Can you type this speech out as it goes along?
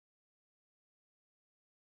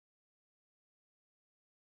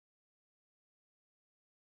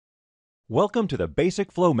Welcome to the Basic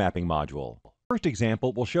Flow Mapping module. First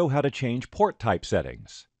example will show how to change port type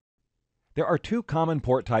settings. There are two common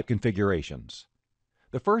port type configurations.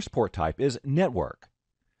 The first port type is network.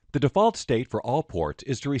 The default state for all ports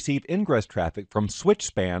is to receive ingress traffic from switch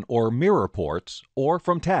span or mirror ports or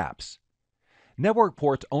from taps. Network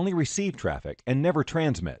ports only receive traffic and never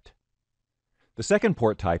transmit. The second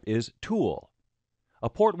port type is tool. A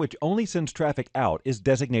port which only sends traffic out is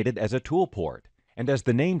designated as a tool port, and as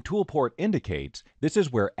the name tool port indicates, this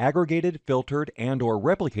is where aggregated, filtered, and/or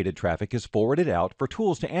replicated traffic is forwarded out for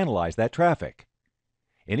tools to analyze that traffic.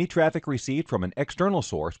 Any traffic received from an external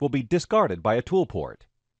source will be discarded by a tool port.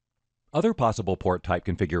 Other possible port type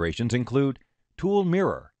configurations include tool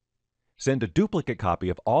mirror. Send a duplicate copy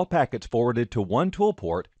of all packets forwarded to one tool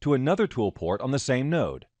port to another tool port on the same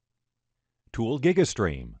node. Tool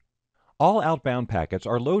gigastream. All outbound packets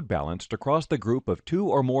are load balanced across the group of two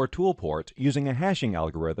or more tool ports using a hashing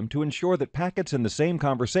algorithm to ensure that packets in the same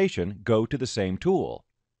conversation go to the same tool.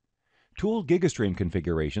 Tool gigastream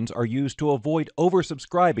configurations are used to avoid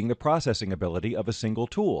oversubscribing the processing ability of a single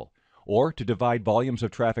tool, or to divide volumes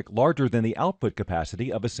of traffic larger than the output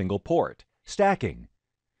capacity of a single port. Stacking.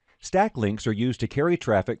 Stack links are used to carry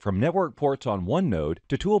traffic from network ports on one node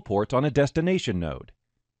to tool ports on a destination node.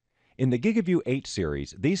 In the GigaVUE 8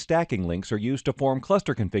 series, these stacking links are used to form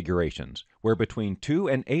cluster configurations, where between 2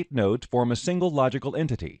 and 8 nodes form a single logical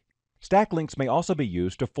entity. Stack links may also be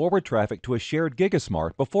used to forward traffic to a shared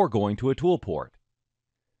GigaSmart before going to a tool port.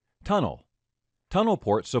 Tunnel. Tunnel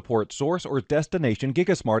ports support source or destination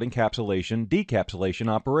GigaSmart encapsulation/decapsulation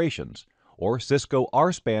operations, or Cisco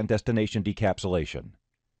RSPAN destination decapsulation.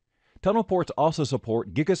 Tunnel ports also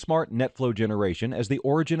support GigaSmart NetFlow generation as the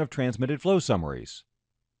origin of transmitted flow summaries.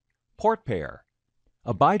 Port pair.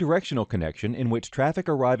 A bidirectional connection in which traffic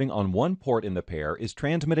arriving on one port in the pair is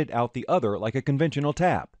transmitted out the other like a conventional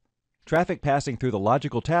tap. Traffic passing through the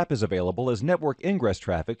logical tap is available as network ingress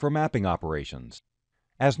traffic for mapping operations.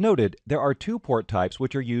 As noted, there are two port types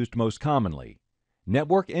which are used most commonly: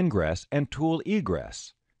 network ingress and tool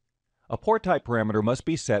egress. A port type parameter must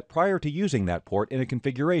be set prior to using that port in a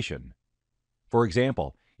configuration. For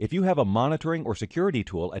example, if you have a monitoring or security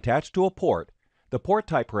tool attached to a port, the port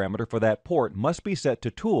type parameter for that port must be set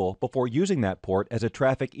to tool before using that port as a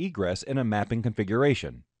traffic egress in a mapping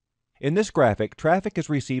configuration. In this graphic, traffic is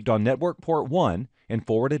received on network port 1 and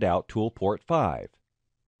forwarded out tool port 5.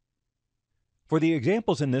 For the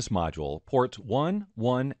examples in this module, ports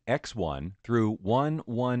 11x1 through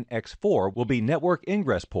 11x4 will be network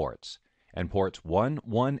ingress ports, and ports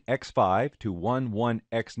 11x5 to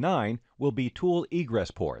 11x9 will be tool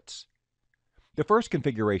egress ports. The first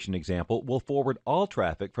configuration example will forward all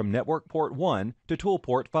traffic from network port 1 to tool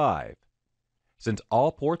port 5. Since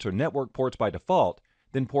all ports are network ports by default,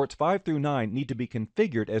 then ports 5 through 9 need to be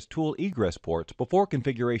configured as tool egress ports before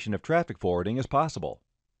configuration of traffic forwarding is possible.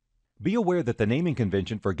 Be aware that the naming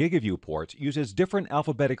convention for GigaVUE ports uses different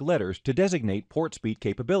alphabetic letters to designate port speed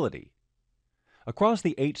capability. Across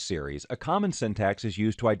the H series, a common syntax is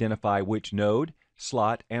used to identify which node,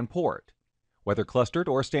 slot, and port. Whether clustered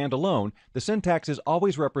or standalone, the syntax is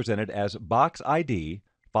always represented as box ID,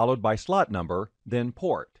 followed by slot number, then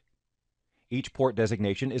port. Each port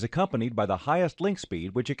designation is accompanied by the highest link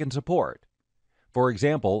speed which it can support. For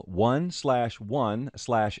example,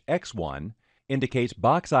 1/1/x1 indicates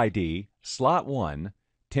box ID, slot 1,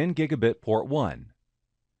 10 gigabit port 1.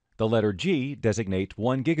 The letter G designates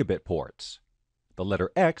 1 gigabit ports. The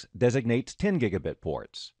letter X designates 10 gigabit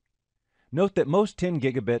ports. Note that most 10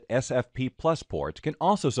 gigabit SFP Plus ports can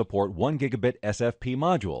also support 1 gigabit SFP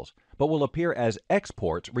modules, but will appear as X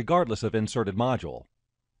ports regardless of inserted module.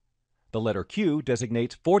 The letter Q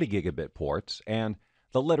designates 40 gigabit ports, and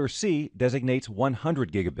the letter C designates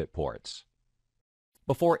 100 gigabit ports.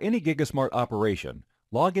 Before any GigaSmart operation,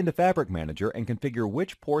 log into Fabric Manager and configure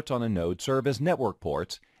which ports on a node serve as network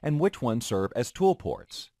ports and which ones serve as tool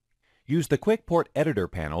ports. Use the Quick Port Editor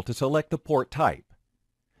panel to select the port type.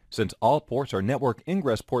 Since all ports are network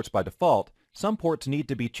ingress ports by default, some ports need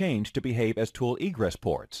to be changed to behave as tool egress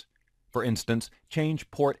ports. For instance,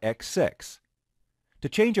 change port X6. To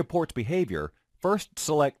change a port's behavior, first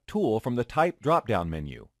select Tool from the Type drop-down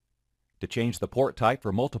menu. To change the port type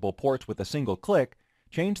for multiple ports with a single click,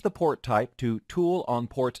 change the port type to Tool on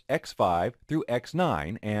ports X5 through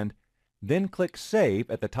X9 and then click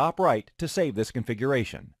Save at the top right to save this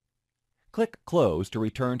configuration. Click Close to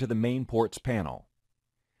return to the Main Ports panel.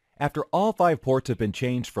 After all 5 ports have been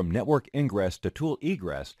changed from network ingress to tool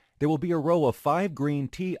egress, there will be a row of 5 green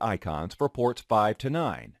T icons for ports 5 to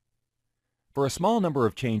 9. For a small number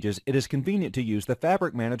of changes, it is convenient to use the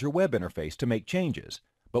Fabric Manager web interface to make changes,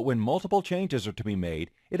 But when multiple changes are to be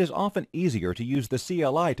made, it is often easier to use the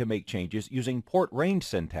CLI to make changes using port range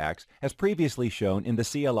syntax as previously shown in the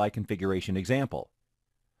CLI configuration example.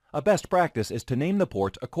 A best practice is to name the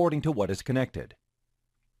ports according to what is connected.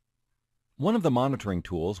 One of the monitoring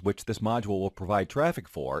tools which this module will provide traffic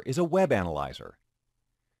for is a web analyzer.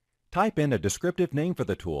 Type in a descriptive name for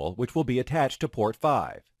the tool which will be attached to port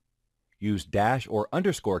 5. Use dash or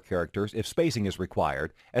underscore characters if spacing is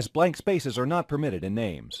required, as blank spaces are not permitted in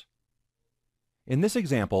names. In this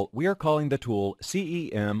example, we are calling the tool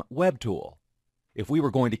CEM Web Tool. If we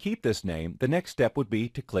were going to keep this name, the next step would be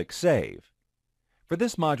to click Save. For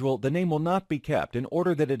this module, the name will not be kept in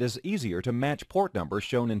order that it is easier to match port numbers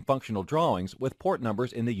shown in functional drawings with port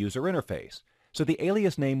numbers in the user interface, so the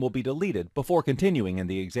alias name will be deleted before continuing in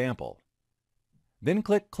the example. Then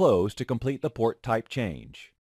click Close to complete the port type change.